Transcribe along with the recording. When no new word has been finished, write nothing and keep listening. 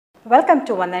Welcome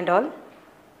to one and all.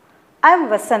 I am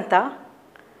Vasanta,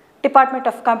 Department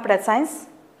of Computer Science,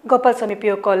 Gopalswamy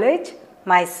PU College,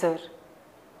 Mysore.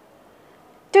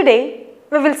 Today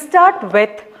we will start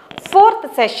with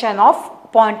fourth session of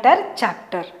pointer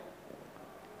chapter.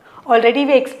 Already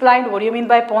we explained what do you mean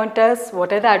by pointers,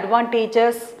 what are the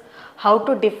advantages, how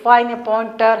to define a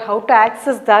pointer, how to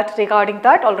access that. Regarding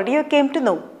that already you came to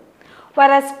know.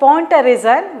 Whereas pointer is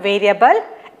a variable,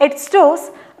 it stores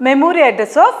memory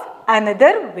address of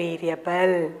another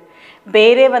variable.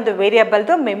 ಬೇರೆ ಒಂದು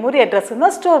ವೇರಿಯಬಲ್ದು memory ಅಡ್ರೆಸ್ಸನ್ನು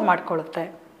store ಮಾಡ್ಕೊಳ್ಳುತ್ತೆ.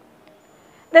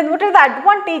 Then what are the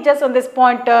advantages on this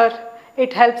pointer?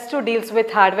 It helps to deals with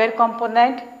hardware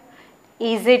component,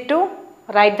 easy to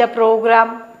write the program,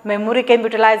 memory can be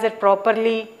utilized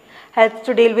properly, helps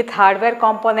to deal with hardware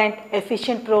component,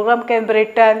 efficient program can be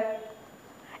written.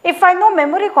 If I know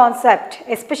memory concept,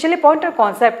 especially pointer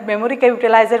concept, memory can be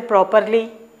utilized properly.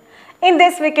 In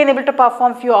this we can able to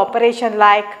perform few operation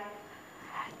like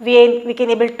we can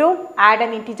able to add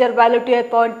an integer value to a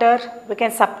pointer, we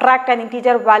can subtract an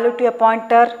integer value to a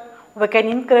pointer, we can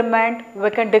increment, we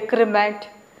can decrement.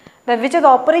 Then which of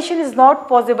the operation is not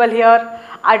possible here?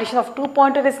 Addition of two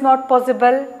pointer is not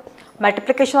possible,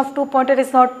 multiplication of two pointer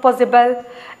is not possible,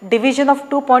 division of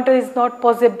two pointer is not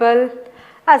possible,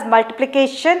 as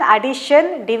multiplication,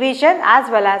 addition, division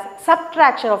as well as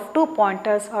subtraction of two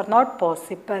pointers are not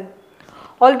possible.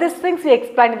 All these things we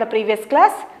explained in the previous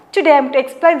class. Today I am to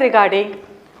explain regarding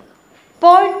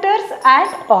pointers and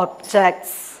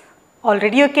objects.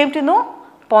 Already you came to know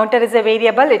pointer is a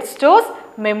variable, it stores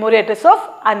memory address of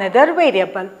another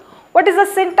variable. What is the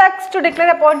syntax to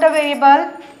declare a pointer variable?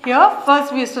 Here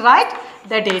first we used to write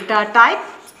the data type,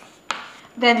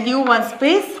 then leave one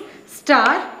space,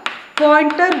 star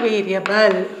pointer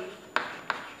variable.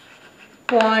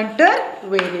 Pointer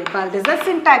variable, this is the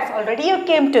syntax already you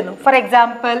came to know. For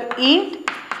example, int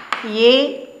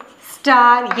a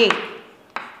star a,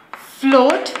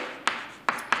 float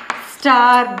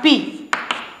star b.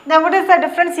 Now what is the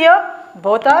difference here?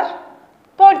 Both are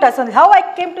pointers. And how I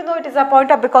came to know it is a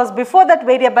pointer? Because before that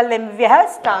variable name we have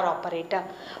star operator.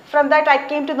 From that I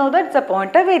came to know that it's a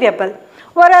pointer variable.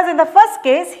 Whereas in the first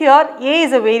case here a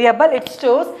is a variable, it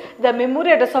stores the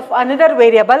memory address of another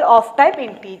variable of type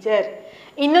integer.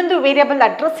 ಇನ್ನೊಂದು variable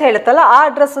address ಹೇಳುತ್ತಲ್ಲ ಆ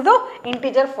address ಅದು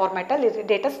integer format ಅಲ್ಲಿ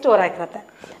data store ಆಗಿರುತ್ತೆ.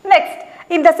 Next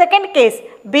in the second case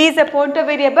b is a pointer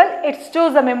variable, it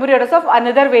stores the memory address of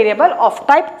another variable of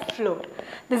type float.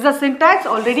 This is the syntax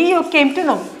already you came to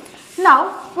know. Now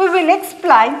we will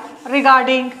explain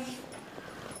regarding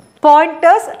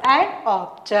pointers and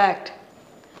object.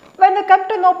 When you come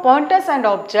to know pointers and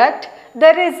object,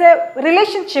 there is a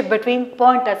relationship between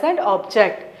pointers and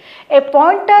object. A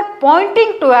pointer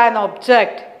pointing to an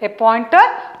object, a pointer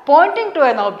pointing to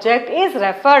an object is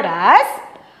referred as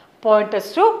pointers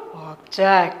to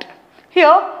object.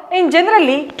 Here in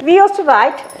generally we used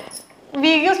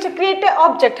to create an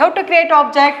object. How to create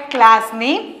object? Class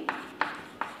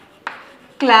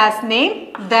name,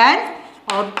 then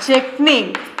object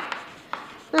name.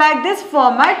 Like this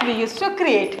format we used to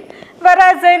create.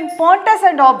 Whereas in pointers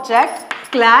and object,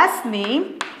 class name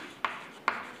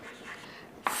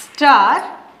star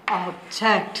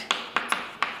object.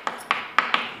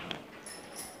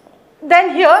 Then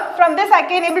here from this I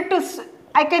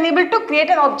can able to create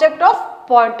an object of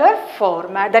pointer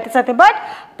format. That is nothing but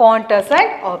pointers and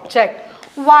object.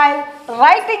 While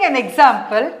writing an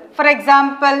example, for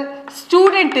example,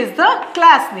 student is the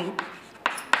class name.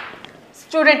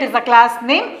 Student is the class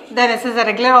name, then this is a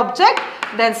regular object,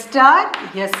 then star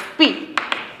sp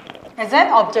is an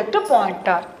object to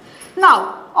pointer. Now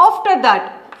after that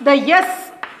the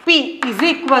sp is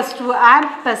equals to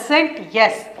ampersand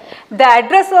s. The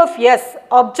address of s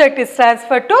object is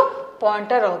transferred to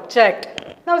pointer object.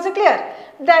 Now is it clear?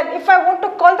 Then if I want to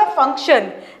call the function,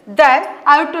 then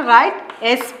I have to write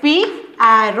sp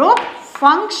arrow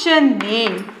function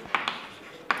name.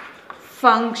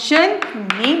 Function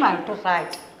name I have to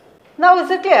write. Now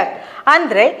is it clear?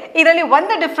 Andre idರಲ್ಲಿ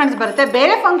ಒಂದು difference ಬರುತ್ತೆ.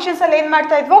 ಬೇರೆ functions ಅಲ್ಲಿ ಏನು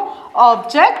ಮಾಡ್ತಾ ಇದ್ವು?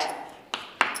 Object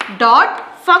dot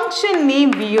function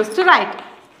name we used to write.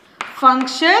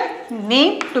 Function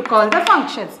name to call the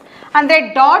functions. ಅಂದರೆ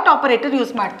dot operator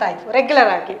use ಮಾಡ್ತಾ ಇದ್ವು ರೆಗ್ಯುಲರ್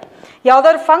ಆಗಿ.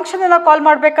 ಯಾವುದಾದ್ರು ಫಂಕ್ಷನ್ ಅನ್ನು ಕಾಲ್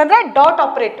ಮಾಡಬೇಕಂದ್ರೆ dot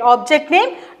operate object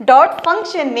name dot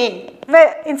function name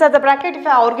inside the bracket if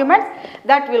I have arguments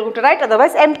that we will to write,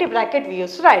 otherwise empty bracket we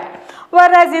used to write.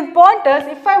 Whereas in pointers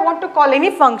if I want to call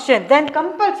any function, then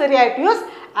compulsory I have to use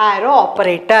arrow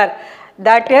operator.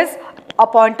 That is a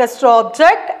pointers to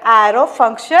object, arrow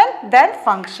function, then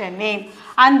function name.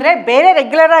 ಅಂದರೆ ಬೇರೆ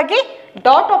regular ಆಗಿ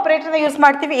dot ಆಪರೇಟರ್ನ use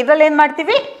ಮಾಡ್ತೀವಿ. ಇದರಲ್ಲಿ ಏನು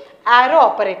ಮಾಡ್ತೀವಿ? arrow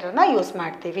operator na use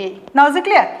ಮಾಡ್ತೀವಿ. Now is it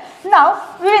clear? Now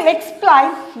we will explain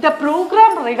the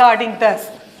program regarding this.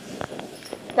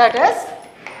 That is,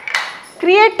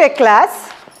 create a class.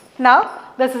 Now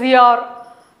this is your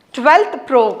 12th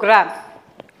program.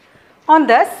 On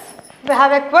this we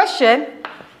have a question: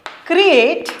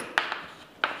 create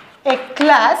a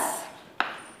class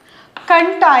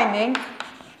containing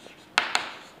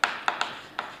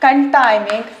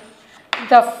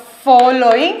the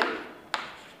following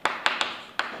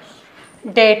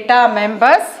data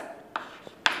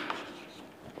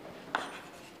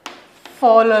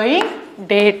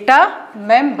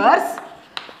members,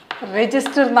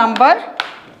 register number,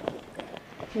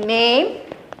 name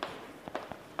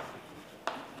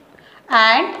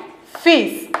and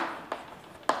fees.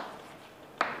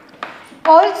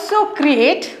 Also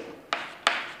create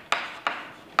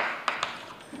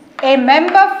a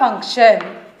member function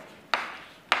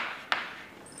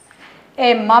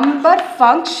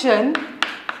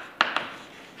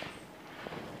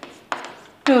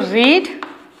to read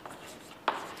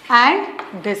and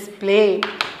display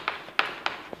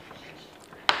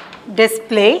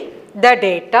the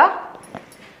data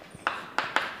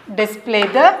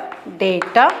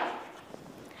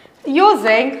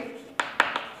using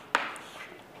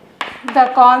the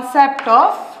concept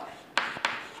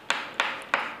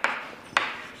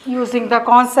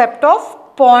of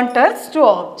pointers to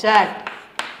object.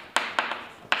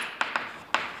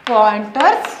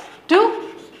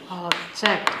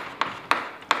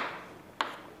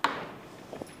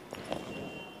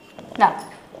 Now,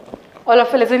 all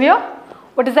of you listen here.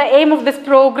 What is the aim of this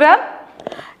program?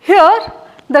 Here,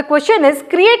 the question is: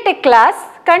 create a class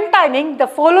containing the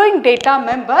following data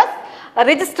members,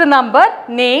 register number,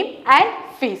 name and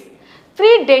fees.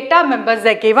 3 data members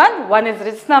are given. One is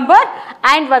register number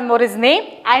and one more is name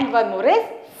and one more is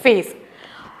fees.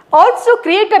 Also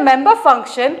create a member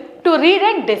function to read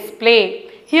and display.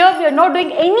 Here we are not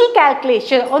doing any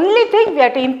calculation. Only thing we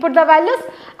have to input the values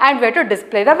and we have to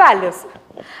display the values.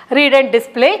 Read and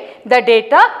display the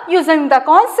data using the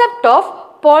concept of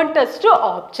pointers to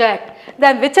object.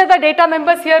 Then which are the data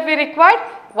members here we required?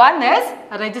 One is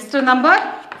register number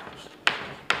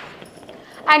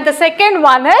and the second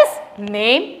one is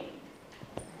name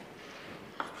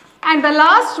and the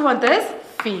last one is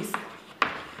fees.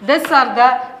 These are the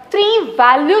 3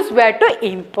 values we have to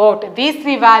input. These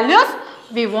 3 values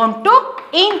we want to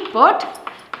input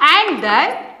and then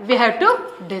we have to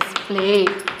display.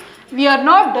 We are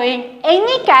not doing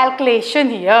any calculation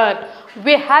here.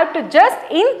 We have to just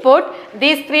input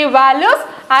these 3 values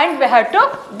and we have to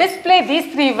display these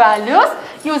 3 values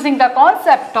using the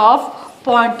concept of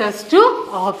pointers to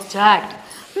object.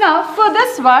 Now for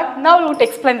this one, now we will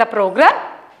explain the program.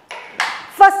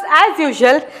 First, as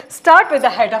usual, start with the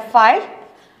header file.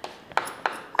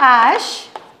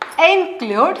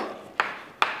 Include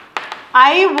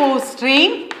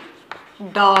iostream.h.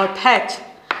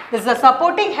 This is a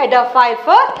supporting header file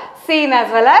for scene as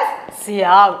well as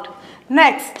cout.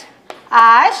 Next,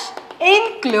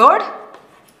 include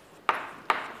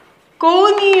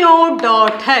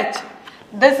conio.h.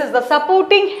 This is the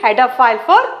supporting header file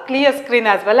for clear screen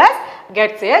as well as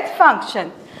getch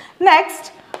function.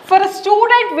 Next, for a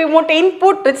student we want to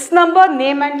input its number,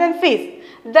 name and then fees.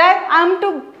 Then I am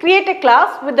to create a class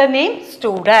with the name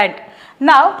student.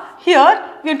 Now here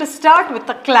we have to start with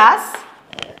the class.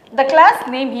 The class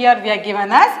name here we are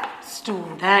given as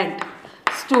student.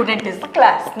 Student is the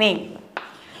class name.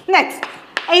 Next,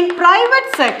 in private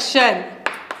section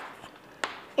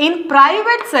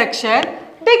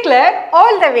declare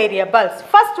all the variables.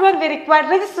 First one we require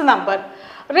register number.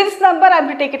 Register number I am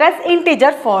to take it as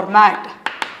integer format.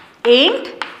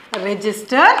 Int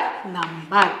register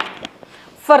number.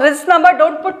 For register number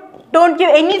don't give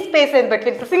any space in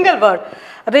between. It's a single word.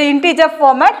 The integer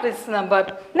format register number.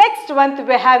 Next one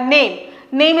we have name.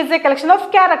 Name is a collection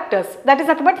of characters. That is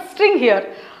nothing but string here.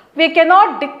 We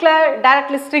cannot declare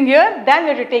directly string here. Then we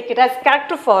have to take it as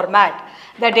character format.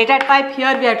 The data type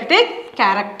here we have to take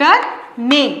character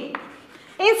name.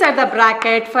 Inside the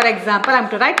bracket, for example, I am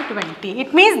to write 20.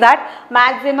 It means that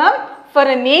maximum for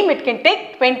a name it can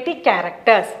take 20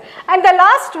 characters. And the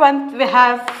last one we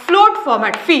have float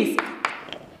format fees.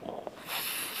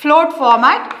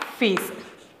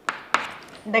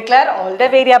 Declare all the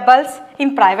variables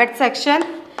in private section.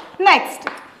 Next,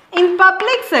 in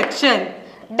public section,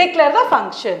 declare the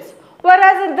functions.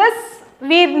 Whereas in this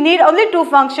we need only 2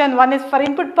 functions. One is for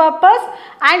input purpose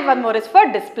and one more is for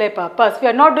display purpose. We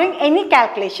are not doing any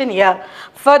calculation here.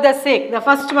 For the sake, the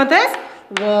first one is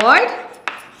void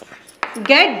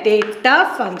get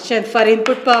data function for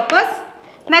input purpose.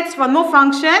 Next, one more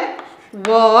function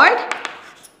void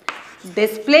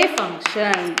display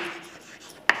function.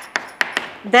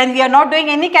 Then we are not doing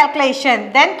any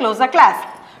calculation. Then close the class.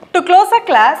 To close the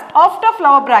class, after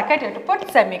flower bracket, you have to put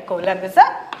semicolon. This is the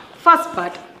first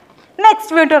part.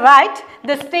 Next, we have to write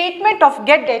the statement of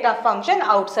get data function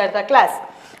outside the class.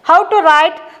 How to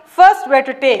write? First, we have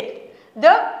to take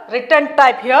the return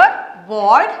type here,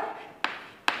 void.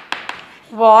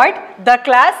 Void. The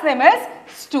class name is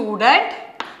student.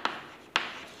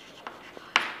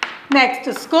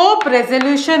 Next, scope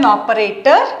resolution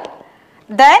operator.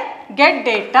 Then get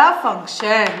data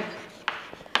function.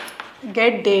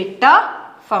 Get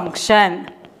data function.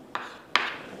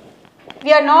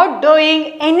 We are not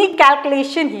doing any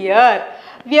calculation here.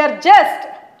 We are just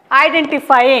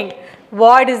identifying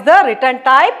void is the return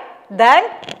type, then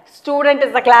student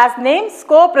is the class name,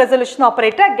 scope resolution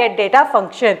operator, get data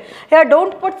function. Here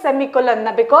don't put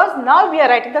semicolon because now we are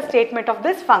writing the statement of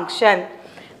this function.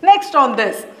 Next on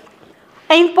this,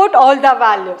 input all the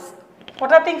values.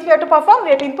 What are things we have to perform?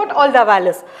 We have to input all the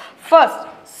values. First,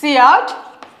 cout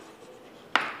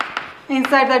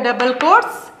inside the double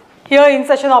quotes. Here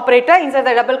insertion operator inside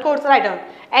the double quotes write down.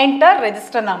 Enter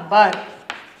register number.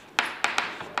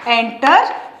 Enter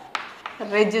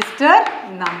register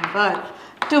number.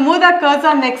 To move the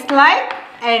cursor next line,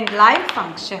 end line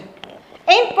function.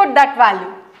 Input that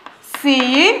value.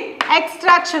 Cin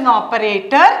extraction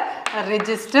operator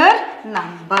register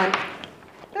number.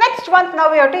 Next one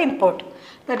now we have to input.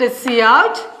 That is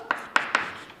cout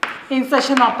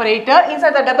insertion operator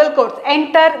inside the double quotes.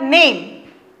 Enter name.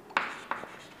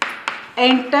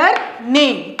 Enter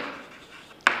name.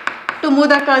 To move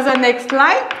the cursor next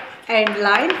line, end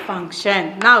line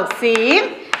function. Now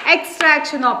same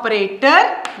extraction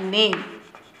operator name.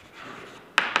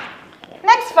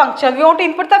 Next function we want to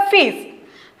input the fees.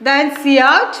 Then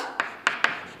cout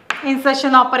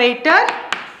insertion operator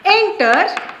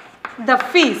enter the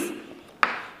fees.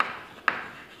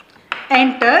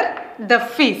 Enter the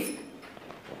fees.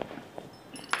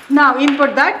 Now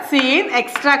input that cin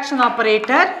extraction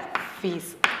operator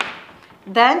fees.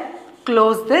 Then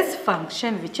close this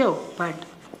function which you opened.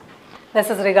 This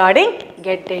is regarding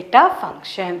get data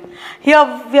function. Here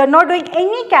we are not doing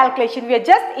any calculation. We are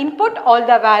just input all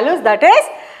the values, that is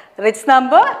register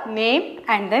number, name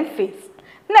and then fees.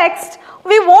 Next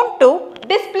we want to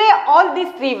display all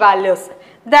these three values.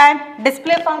 Then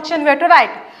display function we have to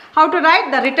write. How to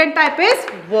write? The return type is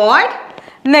void.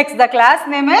 Next the class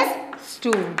name is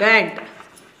student.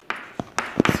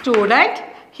 Student.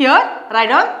 Here write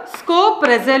down scope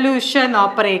resolution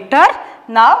operator.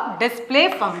 Now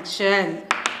display function.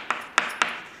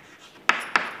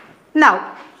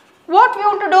 Now what we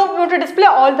want to do? We want to display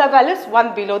all the values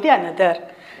one below the another.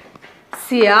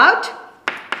 Cout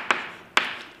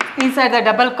inside the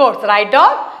double quotes write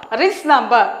down register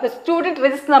number. The student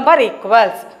register number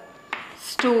equals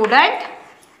student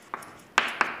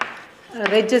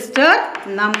register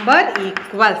number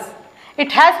equals.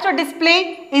 It has to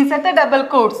display inside the double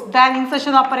quotes. Then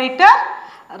insertion operator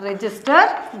register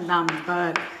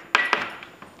number.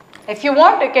 If you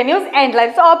want, you can use end line.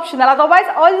 It's optional. Otherwise,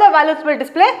 all the values will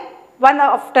display one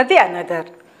after the another.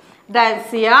 Then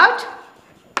cout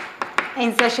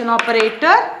insertion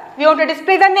operator. We want to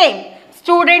display the name.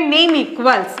 Student name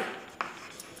equals.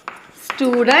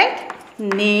 Student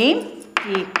name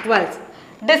equals.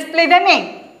 Display the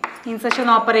name. Insertion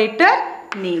operator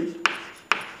name.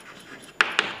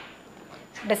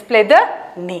 Display the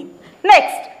name.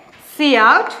 Next,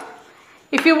 cout.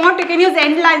 If you want, you can use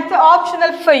end line. It's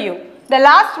optional for you. The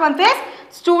last one is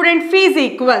student fees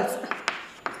equals.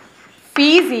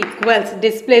 Fees equals.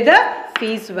 Display the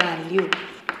fees value.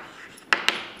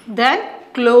 Then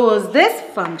close this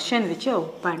function which you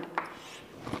opened.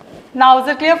 Now is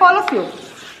it clear for all of you?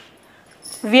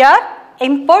 We are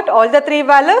input all the three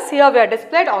values. Here we are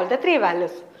displayed all the three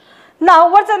values.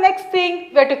 Now what's the next thing?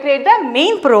 We have to create the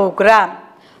main program.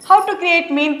 How to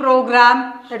create main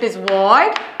program? That is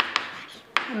void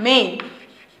main.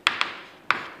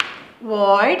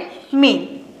 Void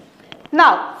main.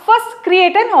 Now first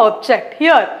create an object.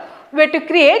 Here we have to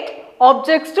create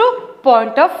objects to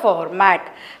pointer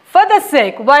format. For the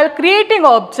sake, while creating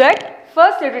object,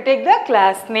 first you have to take the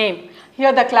class name.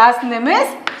 Here the class name is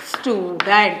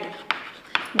student.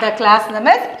 The class name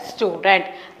is student.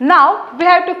 Now we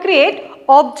have to create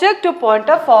object to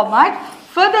pointer format.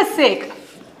 For the sake,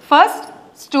 first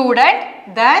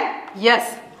student, then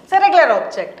yes, it's a regular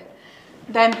object.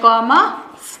 Then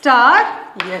comma star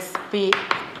sp,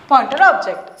 pointer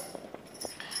object.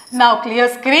 Now clear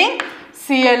screen,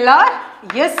 CLR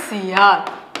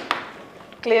scr.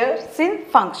 Clear scene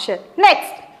function.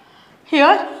 Next,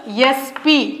 here sp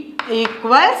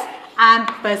equals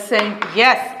ampersand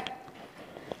yes.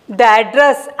 the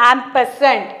address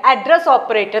ampersand address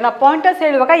operator. ನಾವು pointers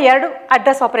ಹೇಳುವಾಗ ಎರಡು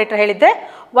address operator ಹೇಳಿದ್ದೆ,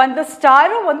 ಒಂದು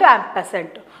star ಒಂದು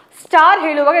ampersand. Star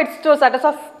ಹೇಳುವಾಗ it stores address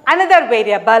of another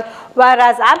variable,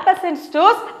 whereas ampersand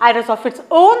stores address of its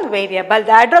own variable.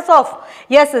 The address of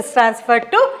S is transferred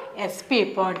to SP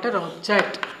pointer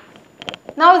object.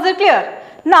 Now is it clear?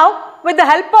 Now with the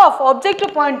help of object to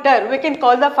pointer we can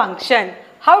call the function.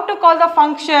 How to call the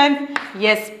function?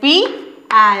 SP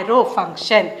arrow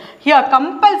function. Here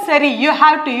compulsory you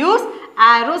have to use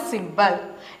arrow symbol.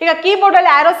 ಈಗ keyboard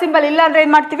ಅಲ್ಲಿ arrow symbol ಇಲ್ಲ ಅಂದ್ರೆ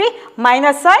ಏನು ಮಾಡ್ತೀವಿ?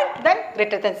 minus sign then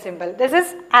greater than symbol. This is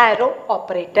arrow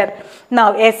operator. Now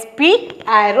SP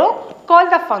arrow, call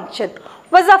the function.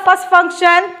 What's the first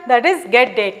function? That is get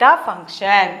data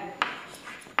function.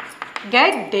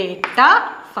 Get data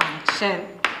function.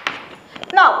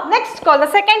 Now next call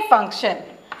the second function.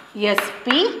 SP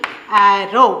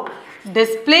arrow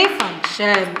display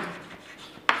function.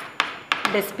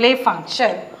 Display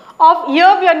function. Of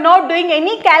here we are not doing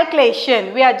any calculation,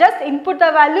 we are just input the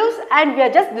values and we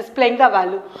are just displaying the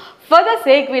value. For the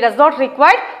sake we does not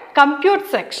require compute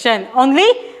section, only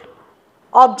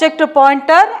object to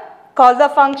pointer, call the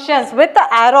functions with the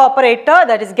arrow operator,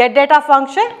 that is get data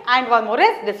function, and one more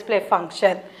is display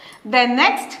function. Then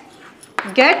next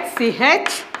get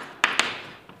ch,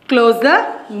 close the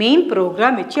main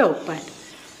program which you opened.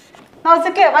 Now it's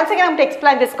clear. Once again I am to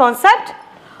explain this concept.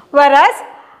 Whereas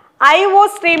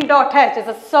iostream.h is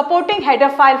a supporting header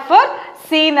file for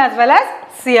scene as well as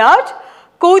cout.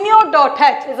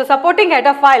 Conio.h is a supporting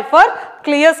header file for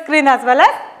clear screen as well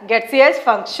as getch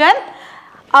function.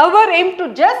 Our aim to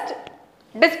just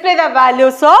display the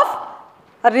values of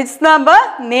register number,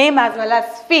 name as well as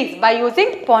fees by using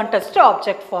pointers to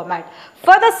object format.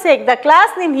 For the sake, the class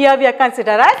name here we are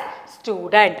consider as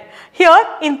student. Here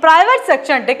in private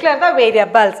section declare the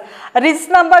variables.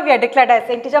 Register number we are declared as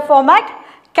integer format.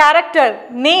 Character,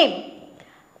 name,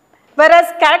 whereas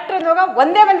character annuvaga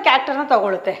ಒಂದೇ ಒಂದು character na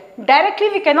ತಗೊಳುತ್ತೆ. Directly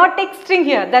we cannot take string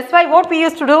here. That's why what we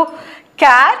used to do,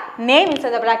 char name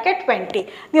inside the bracket 20.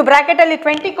 ನೀವು bracket ಅಲ್ಲಿ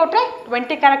 20 ಕೊಟ್ರೆ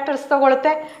 20 characters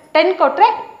ತಗೊಳುತ್ತೆ, 10 ಕೊಟ್ರೆ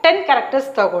 10 characters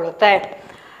ತಗೊಳುತ್ತೆ.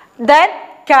 Then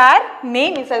char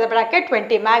name inside the bracket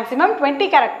 20, maximum 20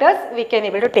 characters we can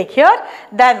able to take here.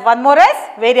 Then one more is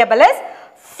variable is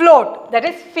float, that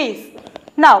is fees.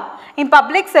 Now in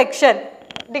public section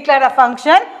declare a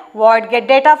function, void get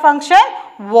data function,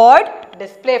 void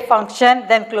display function,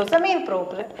 then close the main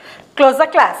program, close the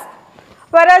class.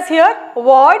 Whereas here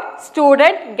void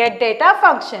student get data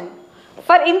function.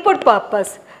 For input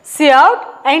purpose, cout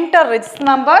enter register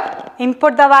number,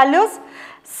 input the values.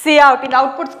 Cout in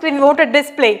output screen we want to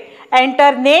display, enter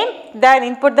name, then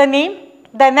input the name.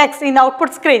 Then next in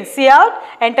output screen cout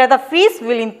enter the fees,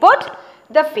 will input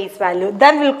the fees value,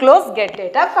 then we'll close get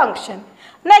data function.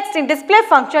 Next in display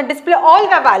function display all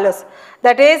the values,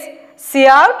 that is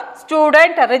cout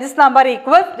student register number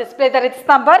equals display the register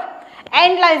number.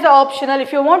 End lines are optional,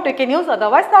 if you want you can use,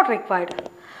 otherwise not required.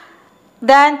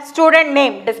 Then student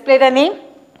name display the name,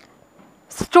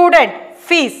 student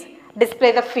fees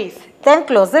display the fees, then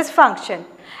close this function.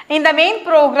 In the main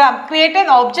program create an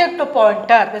object to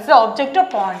pointer, this is object to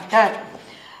pointer.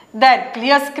 Then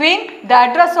clear screen, the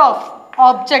address of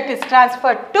object is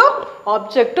transferred to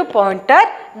object to pointer,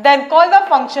 then call the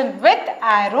function with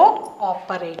arrow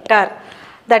operator,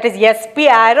 that is SP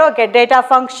arrow get data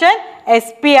function,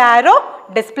 SP arrow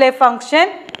display function,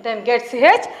 then get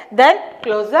ch, then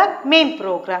close the main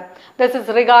program. This is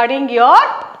regarding your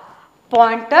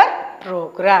pointer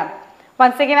program.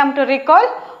 Once again I am to recall,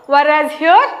 whereas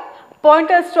here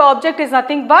pointers to object is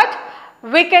nothing but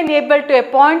we can able to a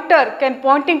pointer can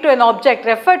pointing to an object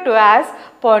referred to as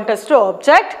pointers to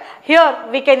object. Here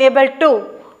we can able to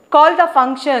call the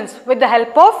functions with the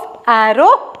help of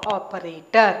arrow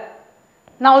operator.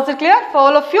 Now is it clear for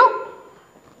all of you?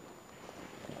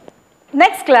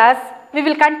 Next class we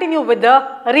will continue with the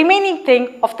remaining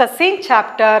thing of the same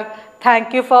chapter.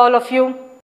 Thank you for all of you.